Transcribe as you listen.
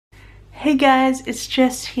Hey guys, it's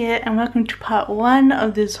Jess here and welcome to part 1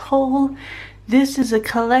 of this haul. This is a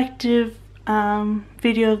collective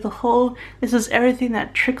video of the haul. This is everything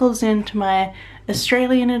that trickles into my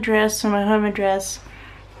Australian address or my home address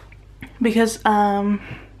because yeah,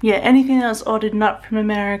 anything that was ordered not from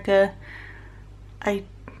America, I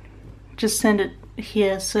just send it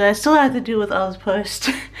here, so I still have to deal with Oz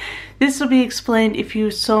Post. This will be explained if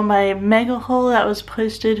you saw my mega haul that was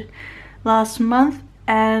posted last month.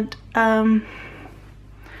 And so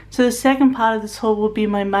the second part of this haul will be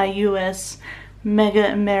my US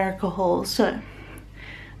Mega America haul. So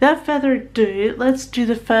without further ado, let's do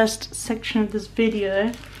the first section of this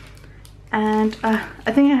video. And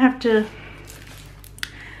I think I have to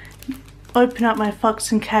open up my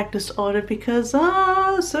Fox and Cactus order because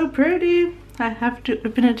so pretty. I have to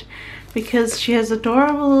open it because she has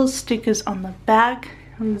adorable little stickers on the back.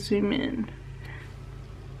 Let me zoom in.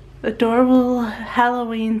 Adorable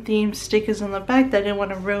Halloween themed stickers on the back that I didn't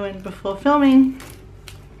want to ruin before filming.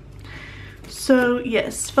 So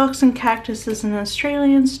yes, Fox and Cactus is an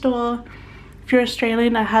Australian store. If you're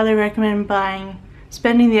Australian, I highly recommend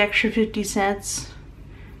spending the extra 50 cents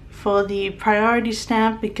for the priority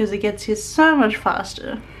stamp because it gets here so much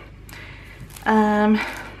faster.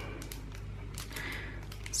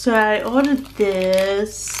 So I ordered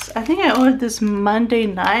this, I think I ordered this Monday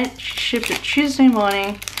night. She shipped it Tuesday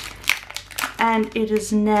morning. And it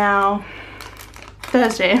is now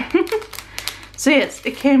Thursday. So yes,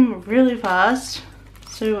 it came really fast.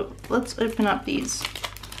 So let's open up these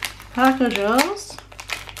packages.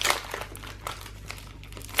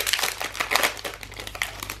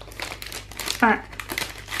 Alright,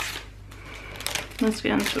 let's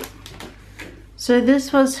get into it. So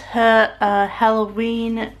this was her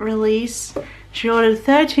Halloween release. She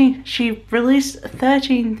released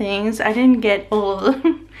 13 things. I didn't get all of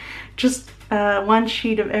them. Just one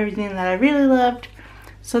sheet of everything that I really loved.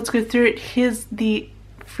 So let's go through it. Here's the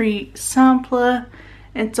free sampler.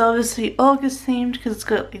 It's obviously August themed because it's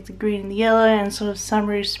got like the green and the yellow and sort of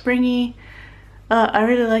summery, springy. I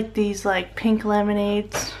really like these like pink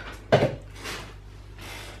lemonades.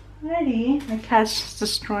 Alrighty, my cat's just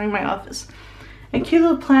destroying my office. A cute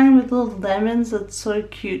little planner with little lemons. That's so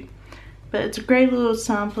cute. But it's a great little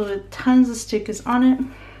sampler with tons of stickers on it.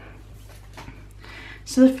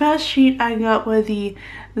 So the first sheet I got were the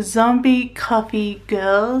Zombie Coffee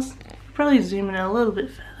Girls. Probably zoom in a little bit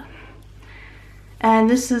further. And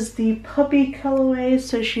this is the puppy colorway.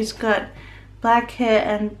 So she's got black hair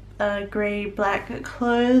and grey black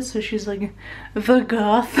clothes. So she's like the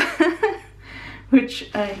goth. Which,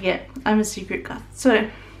 yeah, I'm a secret goth. So,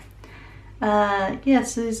 yeah,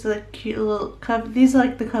 so these are the cute little cups. These are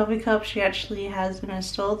like the coffee cups she actually has in her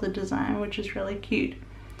store, the design, which is really cute.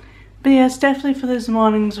 But yeah, it's definitely for those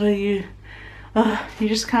mornings where you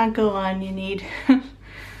just can't go on. You need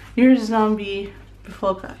your zombie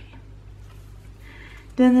before coffee.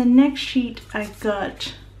 Then the next sheet I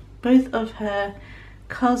got both of her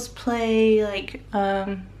cosplay, like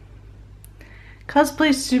cosplay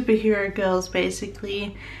superhero girls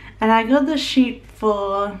basically. And I got the sheet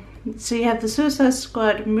for, so you have the Suicide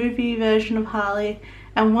Squad movie version of Harley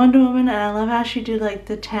and Wonder Woman, and I love how she did like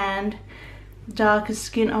the tanned darker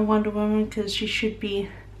skin on Wonder Woman because she should be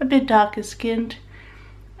a bit darker skinned.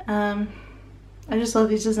 I just love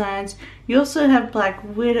these designs. You also have Black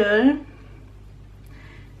Widow,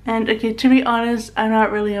 and okay, to be honest, I'm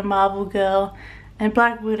not really a Marvel girl and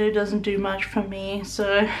Black Widow doesn't do much for me,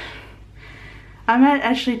 so I might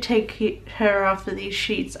actually take her off of these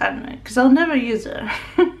sheets. I don't know, because I'll never use her.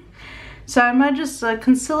 So I might just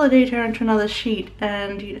consolidate her into another sheet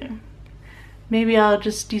and, you know, maybe I'll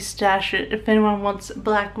just de-stash it if anyone wants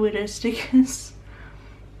Black Widow stickers.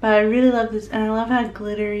 But I really love this, and I love how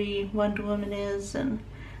glittery Wonder Woman is, and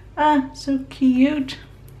so cute.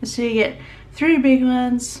 So you get 3 big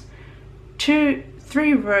ones, 3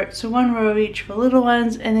 rows, so 1 row each for little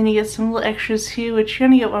ones, and then you get some little extras here, which you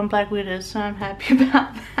only get 1 Black Widow, so I'm happy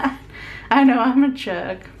about that. I know, I'm a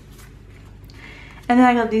jerk. And then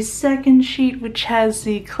I got the second sheet, which has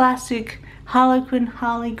the classic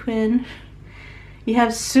Harley Quinn. You have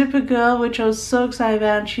Supergirl, which I was so excited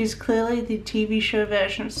about, and she's clearly the TV show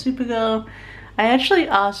version of Supergirl. I actually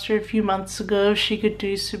asked her a few months ago if she could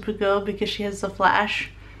do Supergirl because she has the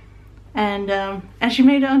Flash. And she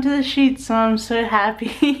made it onto the sheet, so I'm so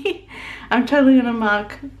happy. I'm totally gonna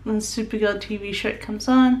mark when the Supergirl TV show comes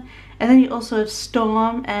on. And then you also have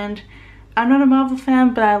Storm, and I'm not a Marvel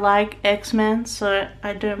fan, but I like X-Men, so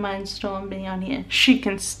I don't mind Storm being on here. She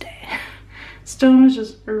can stay. Storm is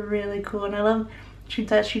just really cool, and I love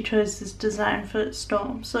that she chose this design for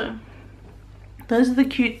Storm. So those are the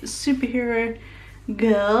cute superhero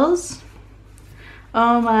girls.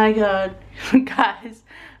 Oh my god. Guys,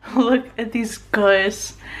 look at these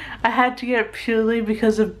ghosts. I had to get it purely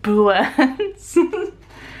because of Boo Ants.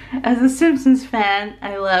 As a Simpsons fan,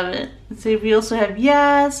 I love it. So we also have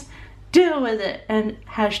Yes, deal with it, and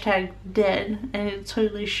hashtag dead, and it's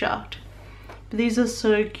totally shocked. But these are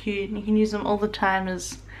so cute, and you can use them all the time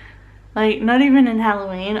as, like, not even in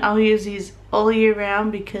Halloween. I'll use these all year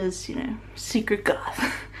round because, you know, secret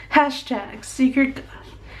goth. Hashtag secret goth.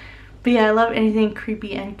 But yeah, I love anything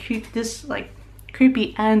creepy and cute. This, like,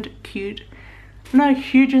 creepy and cute. I'm not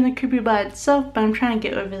huge in the creepy by itself, but I'm trying to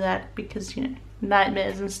get over that because, you know,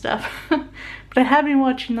 nightmares and stuff. But I have been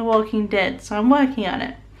watching The Walking Dead, so I'm working on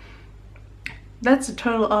it. That's a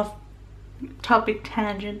total off topic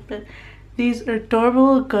tangent, but these are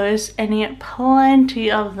adorable little ghosts, and you get plenty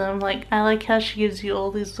of them. Like, I like how she gives you all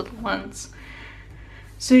these little ones.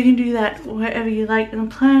 So you can do that wherever you like in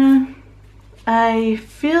the planner. I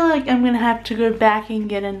feel like I'm gonna have to go back and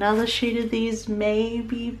get another sheet of these,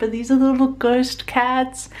 maybe, but these are the little ghost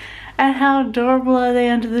cats, and how adorable are they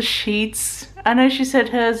under the sheets. I know she said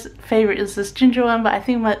her favorite is this ginger one, but I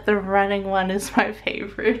think the running one is my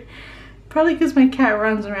favorite. Probably because my cat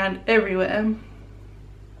runs around everywhere.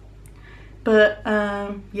 But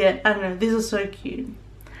yeah, I don't know, these are so cute.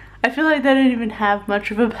 I feel like they don't even have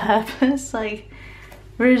much of a purpose, like,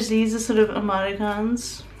 whereas these are sort of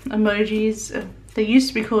emoticons. Emojis, they used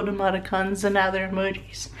to be called emoticons and now they're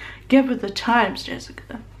emojis. Get with the times,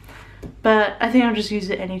 Jessica. But I think I'll just use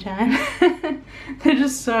it anytime. They're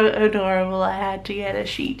just so adorable, I had to get a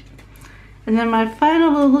sheet. And then my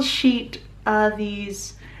final little sheet are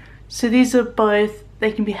these. So these are both,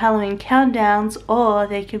 they can be Halloween countdowns or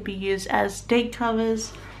they can be used as date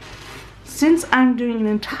covers. Since I'm doing an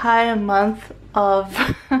entire month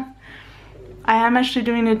of I am actually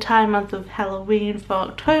doing an entire month of Halloween for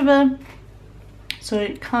October,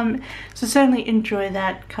 so certainly enjoy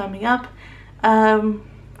that coming up.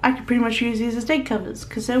 I could pretty much use these as date covers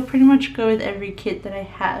because they'll pretty much go with every kit that I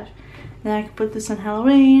have. Then I can put this on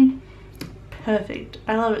Halloween. Perfect.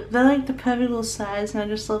 I love it. They're like the perfect little size, and I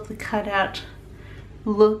just love the cutout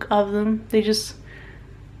look of them. They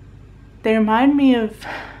remind me of,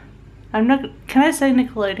 can I say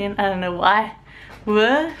Nickelodeon? I don't know why.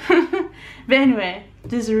 What? But anyway,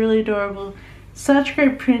 these are really adorable. Such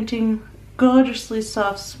great printing, gorgeously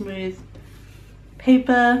soft, smooth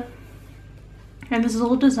paper. And this is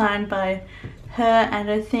all designed by her,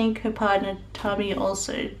 and I think her partner Tommy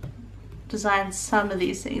also designed some of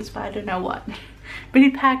these things, but I don't know what. But he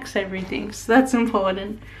packs everything, so that's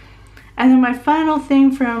important. And then my final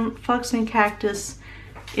thing from Fox and Cactus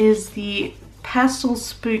is the Pastel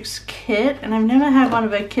Spooks kit, and I've never had one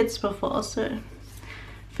of her kits before, so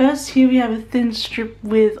first here we have a thin strip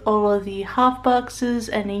with all of the half boxes,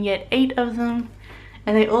 and you get 8 of them,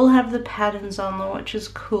 and they all have the patterns on them, which is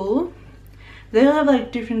cool. They all have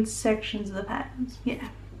like different sections of the patterns. Yeah,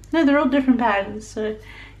 no, they're all different patterns, so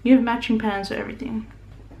you have matching patterns for everything.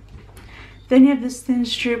 Then you have this thin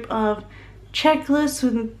strip of checklists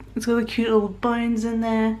with, it's got the cute little bones in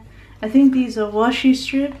there. I think these are washi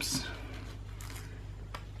strips.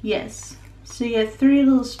 Yes, so you get 3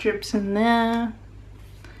 little strips in there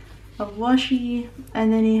of washi,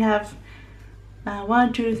 and then you have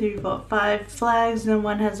 1, 2, 3, 4, 5 flags, and then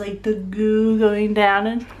one has like the goo going down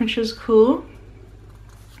it, which is cool.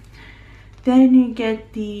 Then you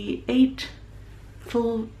get the 8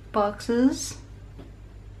 full boxes.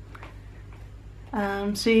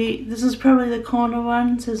 This is probably the corner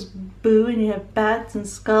one. It says Boo, and you have bats and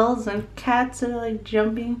skulls and cats that are like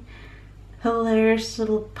jumping. Hilarious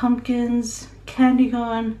little pumpkins, candy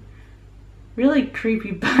corn, really creepy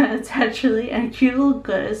birds actually, and cute little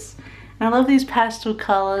ghosts. And I love these pastel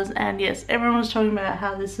colors, and yes, everyone was talking about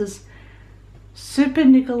how this is super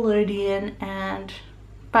Nickelodeon,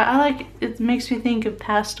 but I like it, makes me think of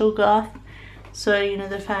pastel goth, so you know,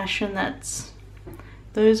 the fashion that's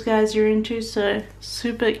those guys are into, so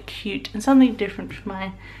super cute and something different for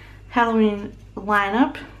my Halloween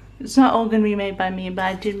lineup. It's not all going to be made by me, but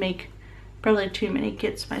I did make probably too many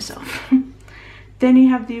kits myself. Then you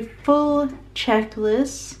have the full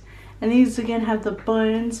checklist, and these again have the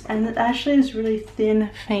bones, and it actually is really thin,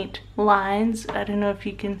 faint lines. I don't know if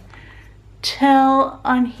you can tell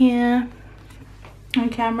on here on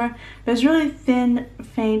camera, but it's really thin,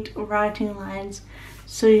 faint writing lines.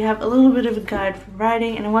 So you have a little bit of a guide for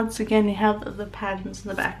writing, and once again you have the patterns in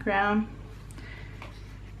the background.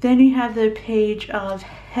 Then you have the page of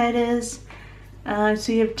headers.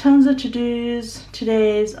 So you have tons of to-dos,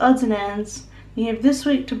 today's, odds and ends. You have this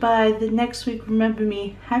week to buy, the next week remember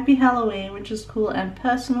me, happy Halloween, which is cool and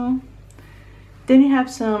personal. Then you have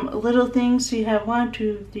some little things. So you have 1,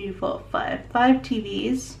 2, 3, 4, 5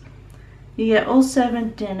 TVs. You get all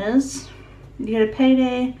 7 dinners. You get a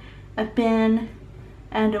payday, a bin,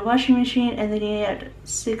 and a washing machine, and then you get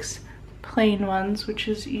 6 plain ones, which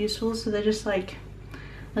is useful. So they're just like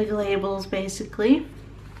labels basically.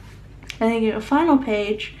 And then you get a final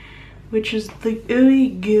page, which is the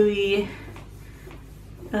ooey gooey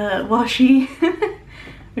washi,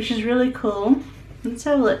 which is really cool. Let's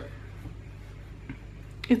have a look.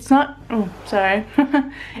 It's not, oh sorry,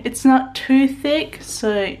 it's not too thick,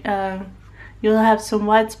 so you'll have some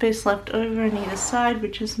white space left over on either side,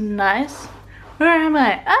 which is nice. Where am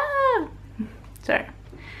I? Ah! Sorry.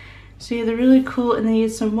 So yeah, they're really cool, and then you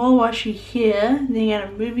get some more washi here. Then you get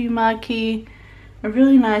a movie marquee, a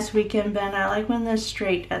really nice weekend banner. I like when they're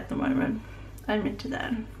straight at the moment. I'm into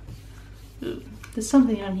that. Ooh, there's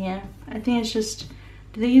something on here. I think it's just,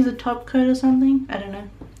 do they use a top coat or something? I don't know.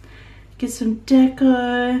 Get some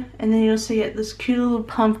deco, and then you also get this cute little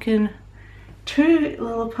pumpkin, 2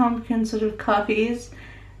 little pumpkin sort of coffees.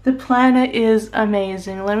 The planner is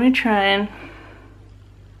amazing. Let me try and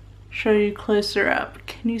show you closer up.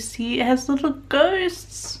 Can you see? It has little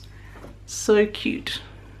ghosts. So cute.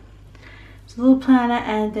 It's a little planner,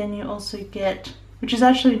 and then you also get, which is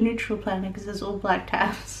actually a neutral planner because there's all black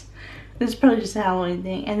tabs. This is probably just a Halloween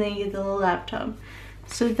thing, and then you get the little laptop.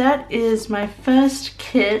 So that is my first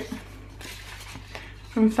kit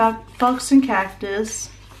from Fox and Cactus,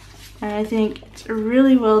 and I think it's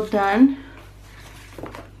really well done.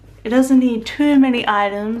 It doesn't need too many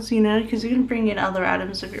items, you know, because you can bring in other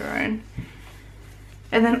items of your own.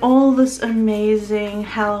 And then all this amazing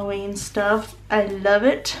Halloween stuff. I love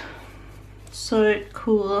it. So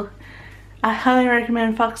cool. I highly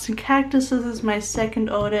recommend Fox and Cactus. This is my second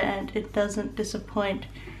order and it doesn't disappoint.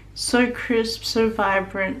 So crisp, so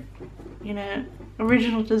vibrant, you know,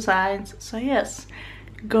 original designs. So yes,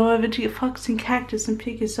 go over to your Fox and Cactus and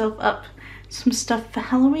pick yourself up some stuff for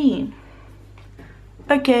Halloween.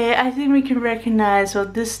 Okay, I think we can recognize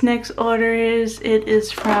what this next order is. It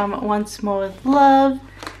is from Once More With Love,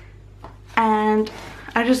 and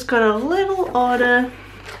I just got a little order.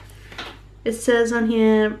 It says on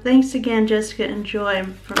here, thanks again Jessica and Joy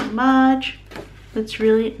from March. That's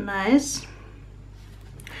really nice.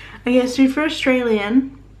 Okay, so for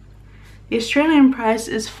Australian, the Australian price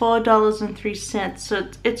is $4.03, so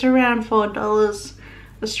it's around $4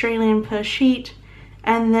 Australian per sheet.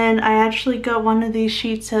 And then I actually got one of these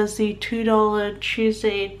sheets as the $2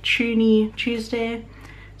 Tuesday, Toonie Tuesday,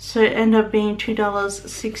 so it ended up being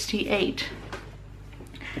 $2.68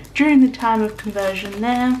 during the time of conversion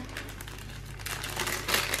there.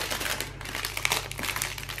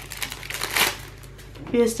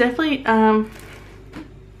 Yes, definitely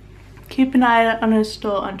keep an eye out on her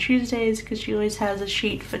store on Tuesdays because she always has a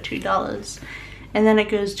sheet for $2 and then it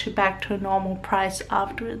goes back to a normal price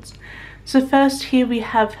afterwards. So first here we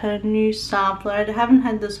have her new sampler. I haven't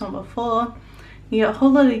had this one before. You got a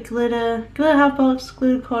whole lot of glitter, glitter half box,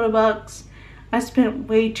 glitter quarter box. I spent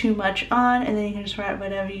way too much on, and then you can just write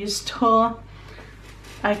whatever you store.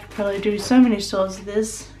 I could probably do so many stores of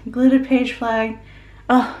this. Glitter page flag.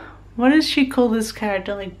 Oh, what does she call this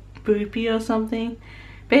character? Like Boopy or something?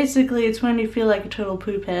 Basically, it's when you feel like a total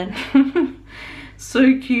poop head.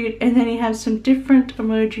 So cute. And then you have some different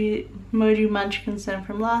emoji munchkins than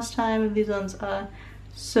from last time, and these ones are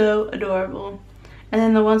so adorable. And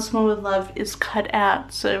then the Once More With Love is cut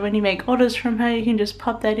out, so when you make orders from her you can just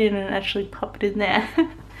pop that in and actually pop it in there.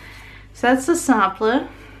 So that's the sampler.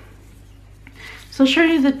 So I'll show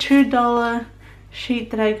you the $2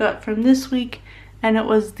 sheet that I got from this week, and it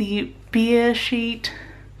was the beer sheet.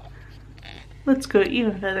 Let's go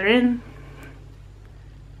even further in.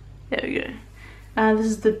 There we go. This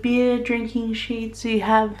is the beer drinking sheet, so you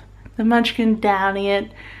have the munchkin downing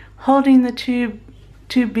it, holding the two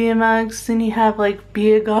beer mugs, then you have like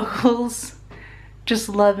beer goggles, just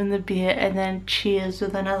loving the beer, and then cheers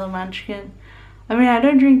with another munchkin. I mean, I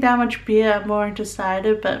don't drink that much beer, I'm more into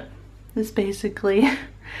cider, but this basically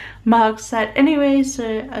marks that anyway,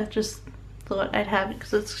 so I just thought I'd have it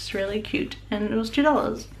because it's just really cute, and it was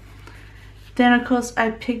 $2. Then of course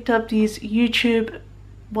I picked up these YouTube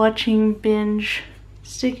watching binge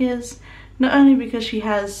stickers, not only because she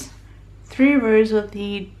has 3 rows of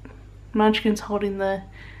the munchkins holding the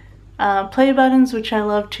play buttons, which I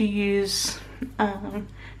love to use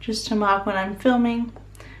just to mark when I'm filming,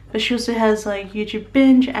 but she also has like YouTube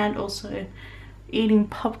binge and also eating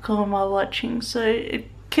popcorn while watching, so it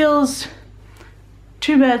kills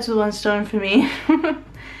 2 birds with 1 stone for me.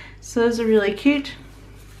 So those are really cute.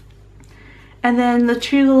 And then the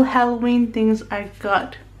 2 little Halloween things I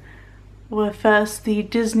got were first the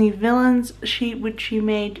Disney villains sheet, which she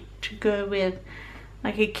made to go with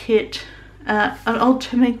like a kit, an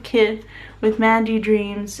ultimate kit with Mandy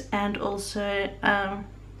Dreams and also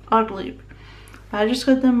Oddloop. I just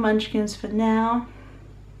got the munchkins for now.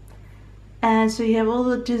 And so you have all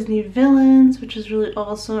the Disney villains, which is really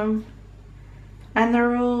awesome. And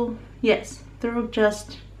they're all, yes, they're all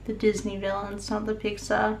just the Disney villains, not the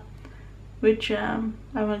Pixar, which I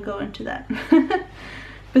won't go into that.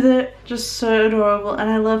 But they're just so adorable, and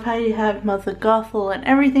I love how you have Mother Gothel and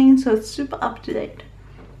everything, so it's super up to date.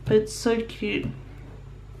 But it's so cute.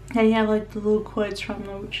 And you have like the little quotes from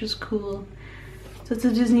them, which is cool. So it's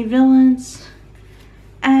the Disney villains.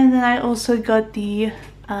 And then I also got the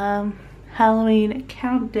Halloween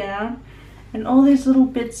countdown, and all these little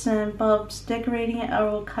bits and bobs decorating it are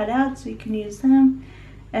all cut out so you can use them.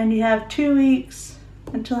 And you have 2 weeks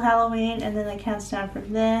until Halloween, and then it counts down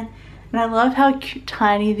from there. And I love how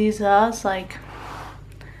tiny these are. It's like,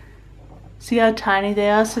 see how tiny they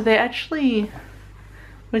are? So they actually,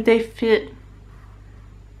 would they fit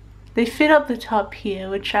up the top here,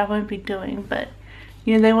 which I won't be doing, but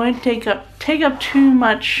you know, they won't take up too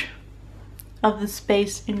much of the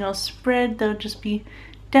space in your spread. They'll just be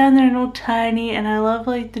down there and all tiny. And I love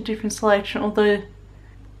like the different selection, although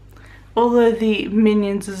the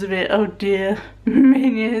Minions is a bit, oh dear,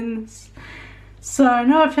 Minions. So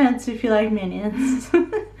no offense if you like Minions.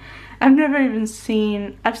 I've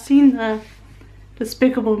seen the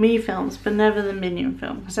Despicable Me films, but never the Minion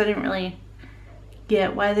film, because I didn't really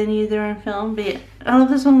get why they needed their own film. But yeah, I love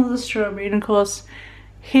this one with the strawberry, and of course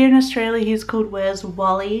here in Australia he's called Where's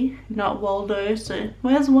Wally, not Waldo, so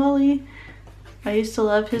Where's Wally? I used to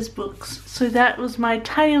love his books. So that was my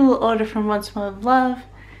tiny little order from Once More with Love.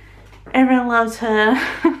 Everyone loves her.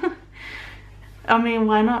 I mean,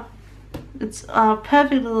 why not? It's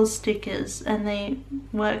perfect little stickers, and they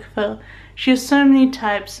work for, she has so many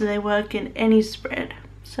types, so they work in any spread.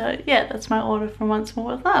 So yeah, that's my order from Once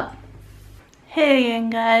More with Love. Hey again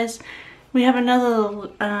guys, we have another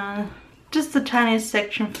little, just the tiniest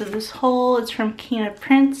section for this haul. It's from Keena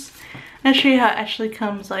Prints. I'll show you how it actually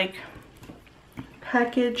comes like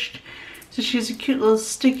packaged. So she has a cute little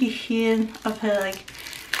sticky here of her like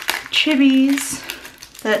chibis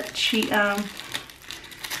that she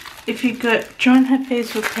if you go join her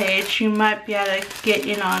Facebook page, you might be able to get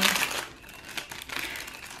in on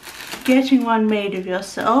getting one made of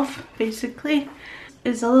yourself. Basically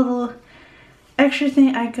is a little extra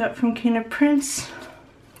thing I got from Keena Prints.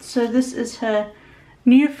 So this is her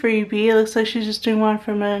new freebie. It looks like she's just doing one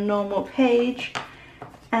from a normal page,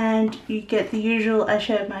 and you get the usual. I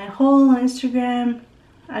shared my haul on Instagram,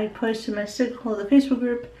 I posted my sticker haul in the Facebook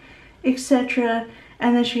group, etc.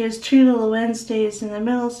 And then she has 2 little Wednesdays in the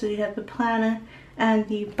middle, so you have the planner and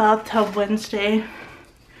the bathtub Wednesday,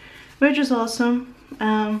 which is awesome.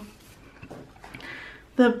 I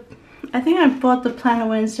think I bought the planner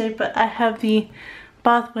Wednesday, but I have the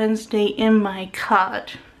bath Wednesday in my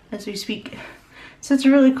cart as we speak. So it's a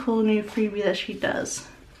really cool new freebie that she does.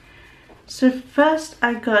 So first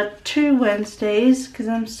I got 2 Wednesdays because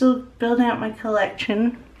I'm still building out my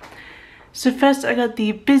collection. So first I got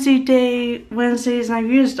the Busy Day Wednesdays, and I've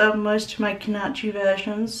used up most of my Kanachi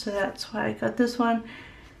versions, so that's why I got this one.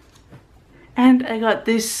 And I got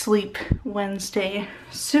this Sleep Wednesday.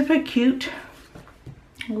 Super cute.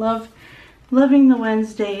 Loving the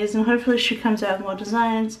Wednesdays, and hopefully she comes out with more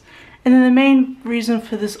designs. And then the main reason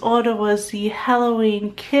for this order was the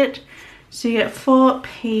Halloween kit. So you get 4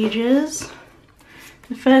 pages.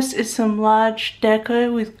 The first is some large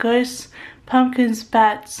deco with ghosts, pumpkins,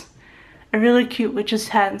 bats, a really cute witch's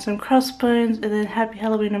hat and some crossbones, and then Happy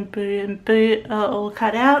Halloween and Boo are all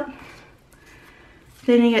cut out.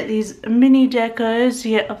 Then you get these mini decos,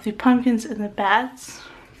 you get of the pumpkins and the bats,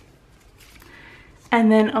 and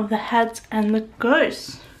then of the hats and the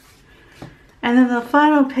ghosts. And then the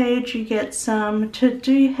final page you get some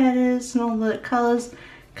to-do headers and all the colours,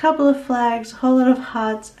 a couple of flags, a whole lot of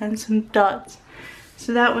hearts and some dots.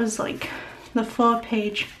 So that was like the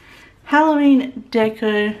 4-page Halloween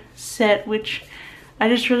deco set, which I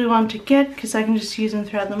just really want to get because I can just use them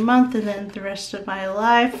throughout the month and then the rest of my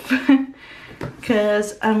life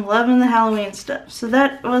because I'm loving the Halloween stuff. So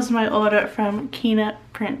that was my order from Keena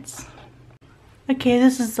Prints. Okay,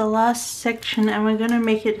 this is the last section and we're gonna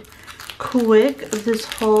make it quick of this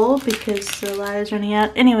haul because the light is running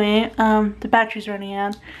out. Anyway, the battery's running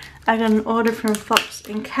out. I got an order from Fox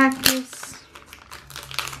and Cactus,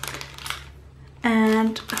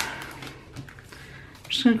 and I'm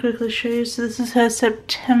just gonna quickly show you. So this is her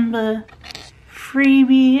September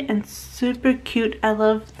freebie and super cute. I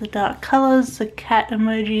love the dark colors, the cat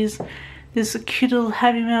emojis, this cute little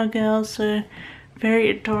Happy Meal girl, so very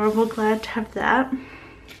adorable. Glad to have that.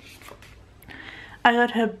 I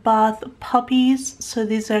got her bath puppies. So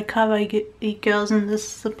these are kawaii girls, and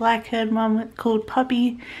this is the black-haired one called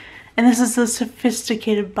Puppy. And this is the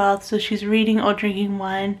sophisticated bath, so she's reading or drinking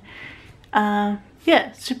wine.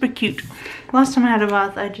 Yeah, super cute. Last time I had a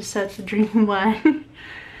bath, I just sat to drinking wine.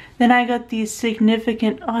 Then I got the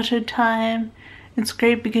significant otter time. It's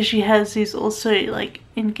great because she has these also like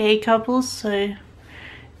in gay couples, so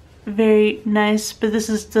very nice. But this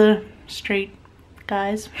is the straight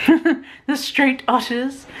guys, the straight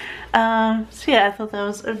otters. So yeah, I thought that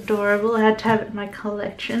was adorable. I had to have it in my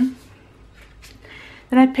collection.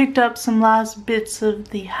 Then I picked up some last bits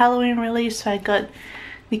of the Halloween release. So I got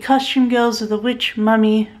the costume girls of the Witch,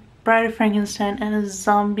 Mummy, Bride of Frankenstein, and a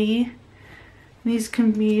zombie. These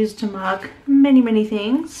can be used to mark many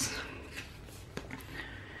things.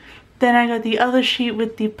 Then I got the other sheet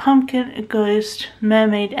with the pumpkin, ghost,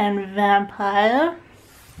 mermaid, and vampire.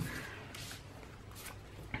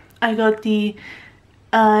 I got the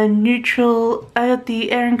neutral, I got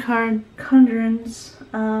the Erin Condren's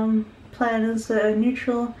planners that are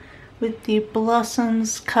neutral with the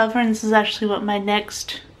blossoms cover, and this is actually what my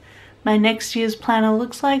next year's planner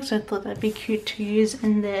looks like, so I thought that'd be cute to use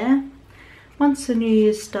in there once the new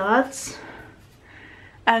year starts.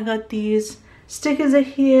 I got these stickers are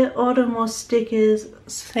here, order more stickers,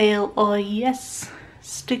 sale or yes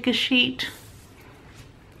sticker sheet,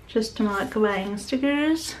 just to mark buying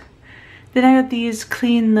stickers. Then I got these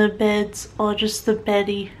clean the beds, or just the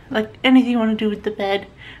beddy, like anything you want to do with the bed.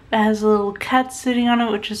 It has a little cat sitting on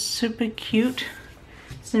it, which is super cute.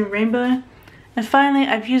 It's in rainbow. And finally,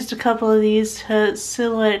 I've used a couple of these, her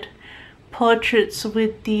silhouette portraits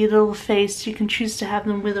with the little face. You can choose to have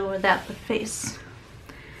them with or without the face.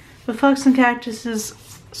 The Fox and Cactus is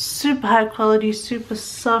super high quality, super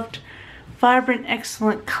soft, vibrant,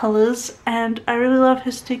 excellent colors, and I really love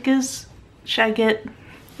her stickers. I get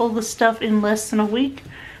all the stuff in less than a week,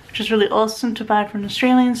 which is really awesome to buy from an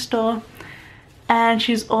Australian store. And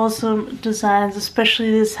she's awesome designs,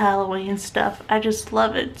 especially this Halloween stuff. I just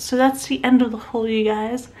love it. So that's the end of the haul, you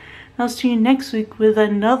guys. I'll see you next week with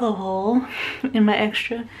another haul in my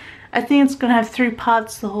extra. I think it's gonna have 3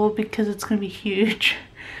 parts, the haul, because it's gonna be huge.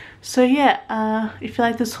 So yeah, if you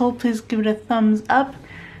like this haul, please give it a thumbs up.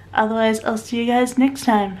 Otherwise, I'll see you guys next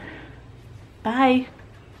time. Bye.